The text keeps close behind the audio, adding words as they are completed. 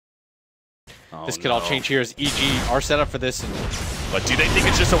This could all change here as EG are set up for this. But do they think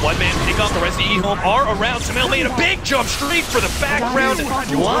it's just a one-man pick-off? The rest of the E-Home are around. Samel made a big jump straight for the background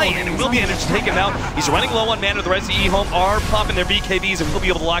Lion, and will be able to take him out. He's running low on mana. The rest of the E-Home are popping their BKBs and will be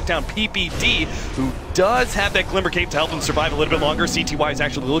able to lock down PPD, who does have that Glimmer Cape to help him survive a little bit longer. CTY is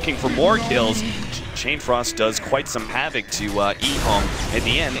actually looking for more kills. Chain Frost does quite some havoc to E-Home. In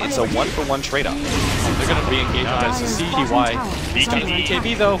the end, it's a one-for-one trade-off. They're going to re-engage on this CTY.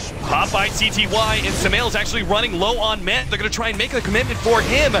 BKB though. Pop by CTY, and Samael is actually running low on Met. They're going to try and make a commitment for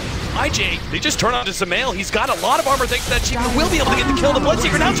him. IJ, they just turn on to Samael. He's got a lot of armor thanks to that Chief. Will be able to get the kill. The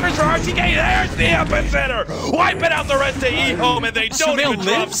Bloodseeker now turns for RTK. There's the epicenter. Wiping out the rest of E-Home, and they don't even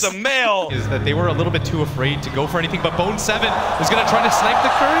drop Samael. Is that they were a little bit too afraid to go for anything, but Bone 7 is going to try to snipe the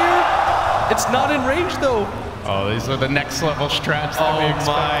courier. It's not in range though. Oh, these are the next level strats that we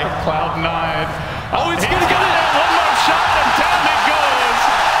expect from Cloud9. Oh, it's going to get it. One more shot and down it goes.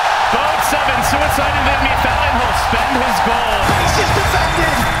 Bone 7 suiciding the enemy. Fallon will spend his gold. He's just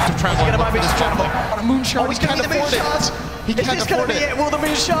defended. He's gonna buy a scramble. On a moonshot, He's gonna get the moon shards. He can't Is this gonna afford be it. it? Will the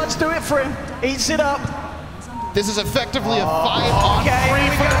moon shards do it for him? Eats it up. This is effectively a 5-on-3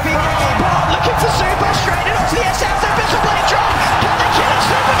 for looking for Super, straight into the SF. The Bishop Blade drop. Can they kill it?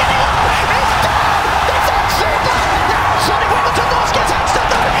 Super getting low. It's down. It's on Super. Now Sonic Wimbledon Lost gets axed up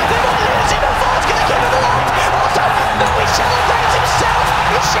though. They're going to lose him. Fall's going to keep him alive. Also, no, he shallow grabs himself.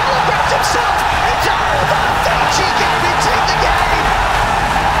 He shallow grabs himself. It's over. Vinci Gaming take the game.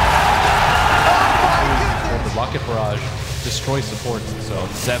 Oh my goodness. The rocket barrage destroys support. So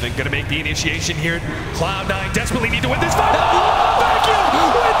 7 gonna make the initiation here. Cloud9 desperately need to win this fight. Vacuum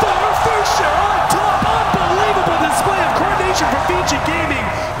with their first share on top. Unbelievable display of coordination from Vinci Gaming.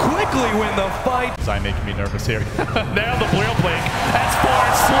 Quickly win the fight. Design making me nervous here. Now the Blue Blink. S4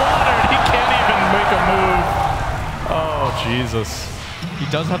 slaughtered. He can't even make a move. Oh, Jesus. he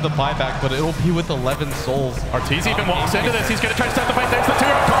does have the buyback, but it'll be with 11 souls. Ortiz even walks into this. He's going to try to start the fight. There's the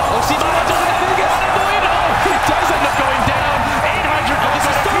 2-round call. He does end up going down. 800 goals.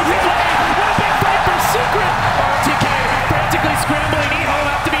 This is so big. What a big fight for Secret. RTK frantically scrambling. E-Home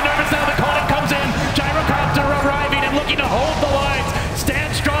have to be nervous now. The Conan comes in. Gyrocopter arriving and looking to hold the lines.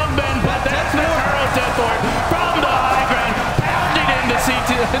 Stand strong, Ben, but that's the Pearl Deathward from the high ground. Pounding into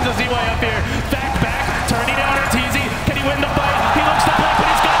ZY up here. Back, turning down Ortiz. Can he win the fight? He looks to blink, but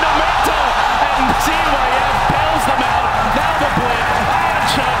he's got no mental. And ZYF bails them out. Now the blink.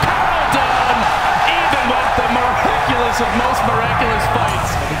 Headshot. Carl down. Even with the miraculous of most miraculous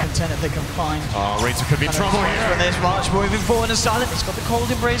fights. Be content if they can find. Oh, Razor could be in trouble here. When there's March moving forward and Silent, he's got the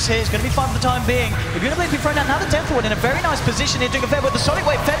cold embrace here. It's going to be fun for the time being. If you're going to be thrown down now, the 10 forward in a very nice position here, doing a fair with the Sonic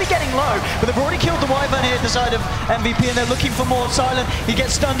Wave fairly getting low, but they've already killed the Wyvern here at the side of MVP, and they're looking for more. Silent, he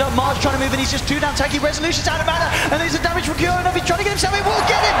gets stunned up. March trying to move, and he's just 2 down. Tacky Resolution's out of mana, and there's a damage from Kyo. And if he's trying to get himself, he will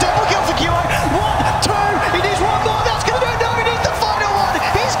get it. Double kill for Kyo. 1, 2. He needs one more. That's going to do it. No, he needs the final one.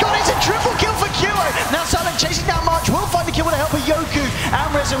 He's got it. It's a triple kill for Kyo. Now Silent chasing down March. Will find the kill with the help of Yoku and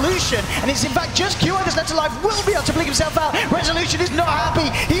Resolution, and it's in fact just Kyo that's left alive. Will be able to blink himself out. Resolution is not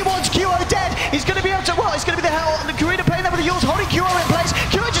happy. He wants Kyo dead. He's going to be able to, well, it's going to be the Karina playing there with the Yules, holding Kyo in place.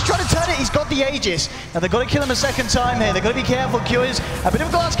 Kyo just trying to turn it. He's got the Aegis. Now they've got to kill him a second time here. They've got to be careful. Kyo is a bit of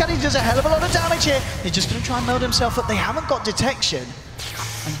a glass cannon. He does a hell of a lot of damage here. He's just going to try and meld himself up. They haven't got detection.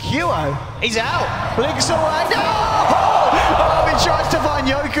 And Kyo, he's out. Blinks away. No! Oh, he tries to find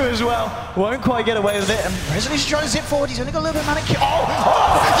Yoku as well. Won't quite get away with it. And Resolution trying to zip forward. He's only got a little bit of mana. Oh!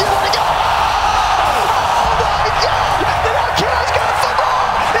 You want to go? Oh my God! The Kyo's going for more!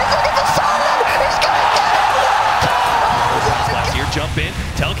 He's looking for Silent! He's going to get it! Last year, jump in.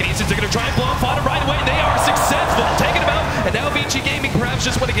 Telekinesis are going to try and blow Fodder right away. They are successful, taking him out. And now Vinci Gaming perhaps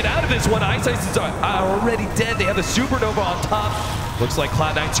just want to get out of this one. Ice is already dead. They have the Supernova on top. Looks like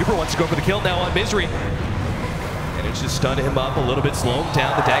Cloud9 Super wants to go for the kill now on Misery. And it's just stunned him up a little bit, slow him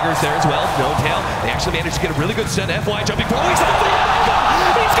down. The dagger is there as well. No tail. They actually managed to get a really good stun. FY jumping forward. He's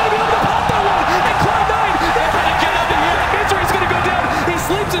going to be able to pop that one. And Cloud9, they're trying to get up in here. Misery's going to go down. He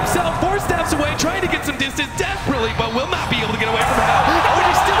sleeps himself 4 steps away, trying to get some distance desperately, but will not be able to get away from him now. Oh,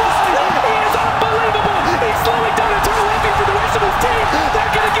 he's still asleep. He is unbelievable. He's slowing down Eternal Envy for the rest of his team.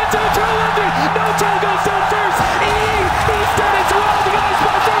 They're going to get to Eternal Envy. No tail goes down first. He's done as well. The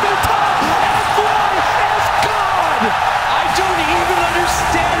Icebox over the top. FY is gone. I don't even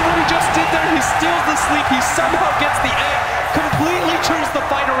understand what he just did there. He steals the sleep. He somehow gets the egg. Completely turns the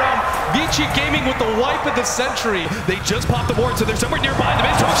fight around. Vinci Gaming with the wipe of the century. They just popped the board, so they're somewhere nearby. The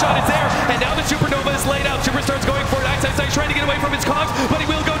mid-total shot is there, and now the Supernova is laid out. Superstar's going for it. Ice trying to get away from his cogs, but he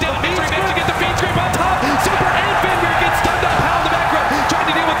will go down. Misery managed to get the feed scrape on top. Super and Fenrir gets stunned up. Hal in the back row, trying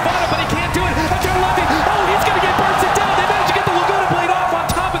to deal with Fana, but he can't do it. Eternal Envy, oh, he's going to get bursted down. They managed to get the Laguna Blade off on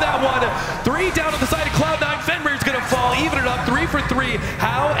top of that one. 3 down on the side of Cloud9. Fenrir's gonna fall, even it up 3 for 3.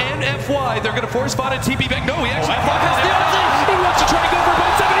 How and FY, they're gonna force spot a TP back. No, he actually has the ulti. He wants to try to go for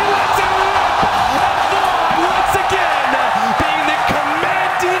 1-7. He lets it rip. FY once again being the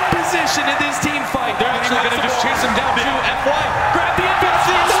commanding position in this team fight. They're actually gonna just chase him down too. FY, Grab the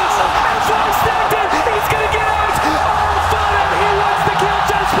infancy. FY snagged it. He's gonna get out. Oh, fun. He wants the kill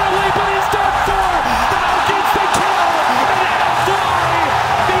desperately, but he's done for. How gets the kill? And FY,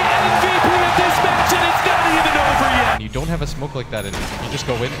 the MVP of this match, and it's not even over yet. you don't have a smoke like that, and you just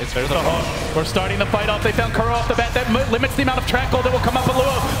go in. It's better than We're starting the fight off. They found Kuro off the bat. That limits the amount of track gold that will come up with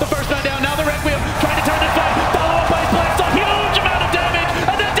Luo. The first man down. Now the Requiem trying to turn this fight. Follow up by his blast. A huge amount of damage.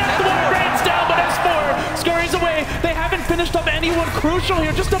 And then Death Ward rains down, but S4 scurries away. They haven't finished up anyone crucial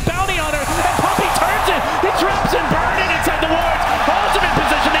here. Just a bounty on her. And Puppey turns it. He traps him. Burning inside the wards. Ultimate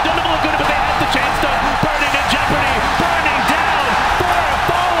position. They don't look good, but they had the chance to. Burning in jeopardy. Burning down.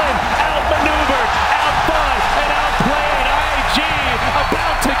 Fallen. Outmaneuvered. Outfought. And outplayed. IG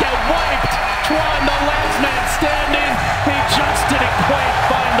about to get wiped. Tron, the last man standing. He just didn't quite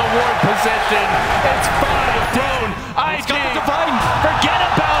find the ward position. It's 5 down. IG. Forget about it.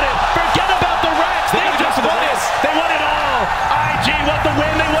 Forget about the Rex. They just won it. They won it all. IG won the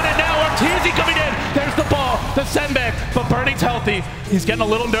win. They won it now. Arteezy coming in. There's the ball. The sendback. But Burning's healthy. He's getting a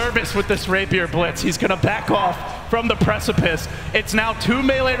little nervous with this rapier blitz. He's going to back off from the precipice. It's now 2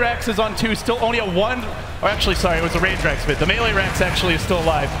 melee Rexes on 2. Still only a 1. Or actually, sorry, it was a range Rex, but the melee Rex actually is still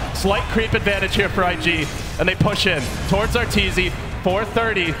alive. Slight creep advantage here for IG. And they push in towards Arteezy.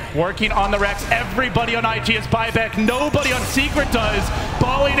 430, working on the Rex. Everybody on IG is buyback. Nobody on Secret does.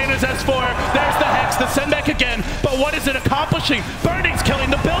 Balling in his S4. There's the Hex, the sendback again. But what is it accomplishing? Burning's killing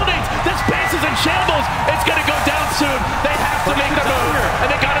the buildings. This base is in shambles. It's going to go down soon. They have to make the move.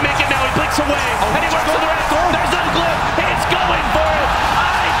 And they got to make it now. He blinks away. And he works on the Rex. There's the glyph. He's going for it.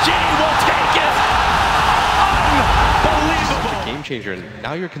 IG will take it. Unbelievable. game changer, and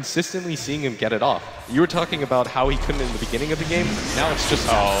now you're consistently seeing him get it off. You were talking about how he couldn't in the beginning of the game. Now it's just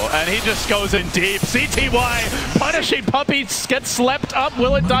and he just goes in deep. CTY punishing Puppey, gets slept up.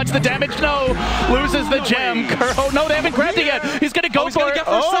 Will it dodge the damage? No. Loses the gem. Kuro, no, they haven't grabbed it yet. He's gonna go for it.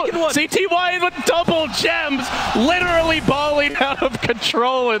 CTY with double gems, literally balling out of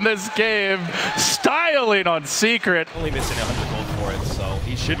control in this game. Styling on Secret. Only missing 100 gold for it, so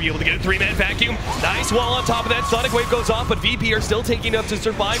he should be able to get a 3-man vacuum. Nice wall on top of that. Sonic Wave goes off, but VP are still taking up to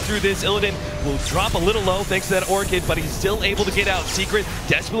survive through this. Illidan will drop a little low thanks to that Orchid, but he's still able to get out. Secret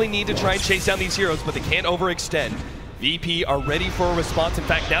desperately need to try and chase down these heroes, but they can't overextend. VP are ready for a response. In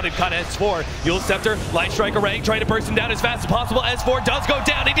fact, now they've got S4. Yule Scepter, Light Strike Array, trying to burst him down as fast as possible. S4 does go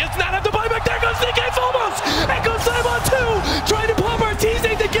down. He does not have to buy back. There goes the game almost. And goes Simon 2. Trying to pop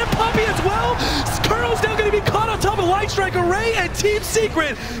Arteezy to get Puppey as well. Kuro's now going to be caught on top of Light Strike Array, and Team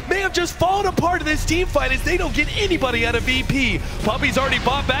Secret may have just fallen apart in this team fight as they don't get anybody out of VP. Puppey's already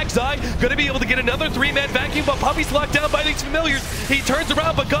bought back. Zai going to be able to get another 3-man vacuum, but Puppey's locked down by these familiars. He turns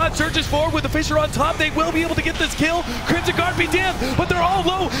around, but God surges forward with the Fisher on top. They will be able to get this kill. Crimson Guard be damned, but they're all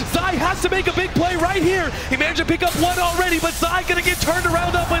low. Zai has to make a big play right here. He managed to pick up 1 already, but Zai gonna get turned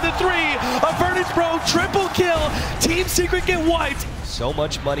around up with a 3. A Verdant Pro triple kill. Team Secret get wiped. So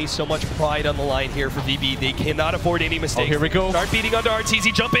much money, so much pride on the line here for VB. They cannot afford any mistakes. Oh, here we go. Start beating onto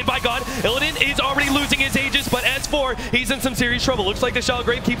Arteezy. Jump in by God. Illidan is already losing his Aegis, but S4, he's in some serious trouble. Looks like the Shallow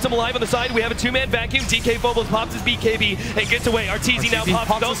Grave keeps him alive on the side. We have a 2-man vacuum. DK Phobos pops his BKB and gets away. Arteezy now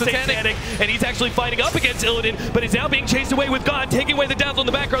pops no Satanic, and he's actually fighting up against Illidan, but is now being chased away with God, taking away the Dazzle in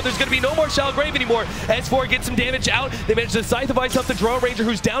the background. There's going to be no more Shallow Grave anymore. S4 gets some damage out. They manage to Scythe-ice up the Drone Ranger,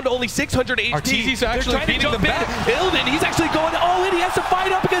 who's down to only 600 HP. Arteezy's actually beating them back. Illidan, he's actually going all in. He has to fight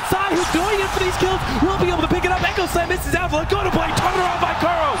up against Zai, who's doing it for these kills. Will be able to pick it up. Echo Slam misses out. Let go to play. Turn around by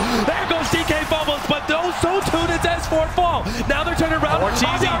Kuro. There goes DK Phobos, but those so tuned as S4 fall. Now they're turning around.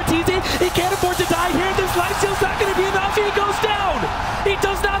 Arteezy. He can't afford to die here. This life steal's not going to be enough. He goes down. He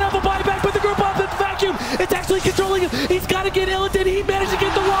does not have a buyback, but the group off the vacuum. It's actually controlling him. He's got to get Illidan. He managed to get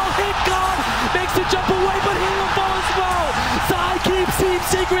the wall hit. God makes the jump away, but he will fall as well. Zai keeps Team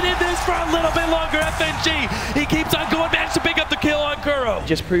Secret in this for a little bit longer. FNG. He keeps on going. Managed to pick up the kill on Kuro.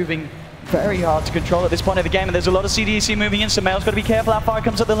 Just proving very hard to control at this point of the game, and there's a lot of CDEC moving in, so Mail's got to be careful how far he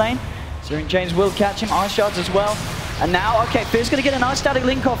comes up the lane. Searing James will catch him, Ice Shards as well. And now, okay, Fizz going to get a nice static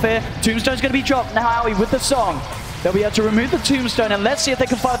link off here. Tombstone's going to be dropped. Now Aoi with the song. They'll be able to remove the Tombstone, and let's see if they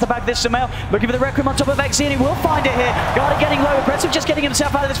can fight at the back of this Sumail. Looking for the Requiem on top of XC, and he will find it here. Garda getting low, aggressive, just getting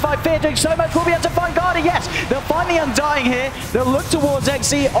himself out of this fight. Fear doing so much, will be able to find Garda, yes. They'll find the Undying here. They'll look towards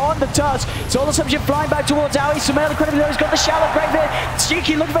XC on the touch. Solar Subject flying back towards Aoi. Sumail incredibly low, he's got the Shallow Grave here.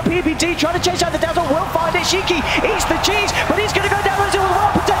 Shiki looking for PPT, trying to chase out the Dazzle, will find it. Shiki eats the cheese, but he's going to go down with it with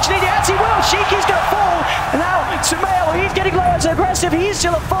one, potentially. Yes, he will. Shiki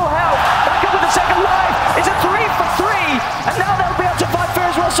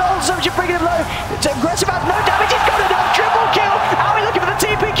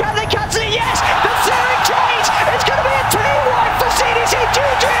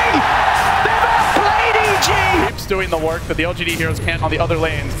to work, but the LGD heroes can't on the other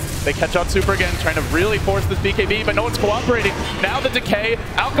lanes. They catch out Super again, trying to really force this BKB, but no one's cooperating. Now the decay,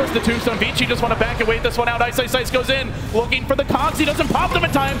 out goes the Tombstone. Vici just want to back and wait this one out. Ice goes in, looking for the Cogs. He doesn't pop them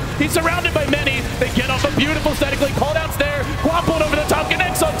in time. He's surrounded by many. They get off a beautiful static link, called out snare. Guapoed over the top,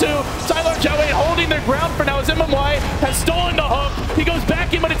 connects on two. Sylar Joey holding their ground for now as MMY has stolen the hook. He goes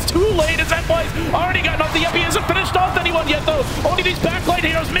back in, but it's too late as MMY's already gotten off the up. He hasn't finished off anyone yet, though. Only these backline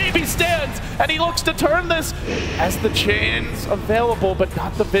heroes maybe stands, and he looks to turn this as the chains available, but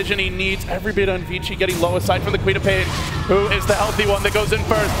not the vision he needs. Every bit on Vici getting low aside from the Queen of Pain, who is the healthy one that goes in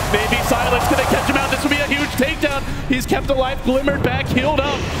first. Maybe Silence, can they catch him out? This would be a huge takedown. He's kept alive, glimmered back, healed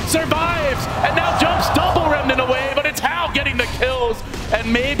up, survives, and now jumps double Remnant away, but it's Hao getting the kills,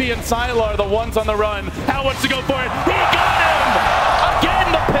 and maybe and Sylar the ones on the run. Hao wants to go for it. He got him!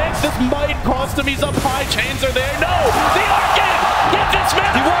 Again, the pick. This might cost him. He's up high. Chains are there. No! The Arcade gets its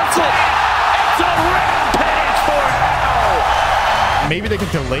man. He wants it. It's a rampage for Hao. Maybe they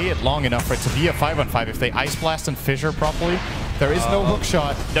can delay it long enough for it to be a 5-on-5 if they Ice Blast and Fissure properly. There is no hook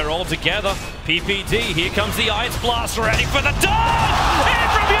shot. They're all together. PPD, here comes the Ice Blast, ready for the dive! In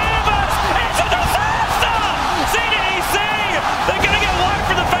from Universe! It's a disaster! CDEC! They're gonna get wiped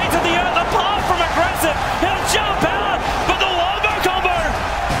from the face of the earth, apart from aggressive. He'll jump out, but the Wombo combo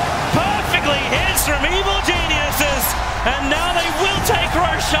perfectly hits from Evil Geniuses, and now they will take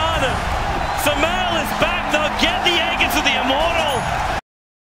Roshan.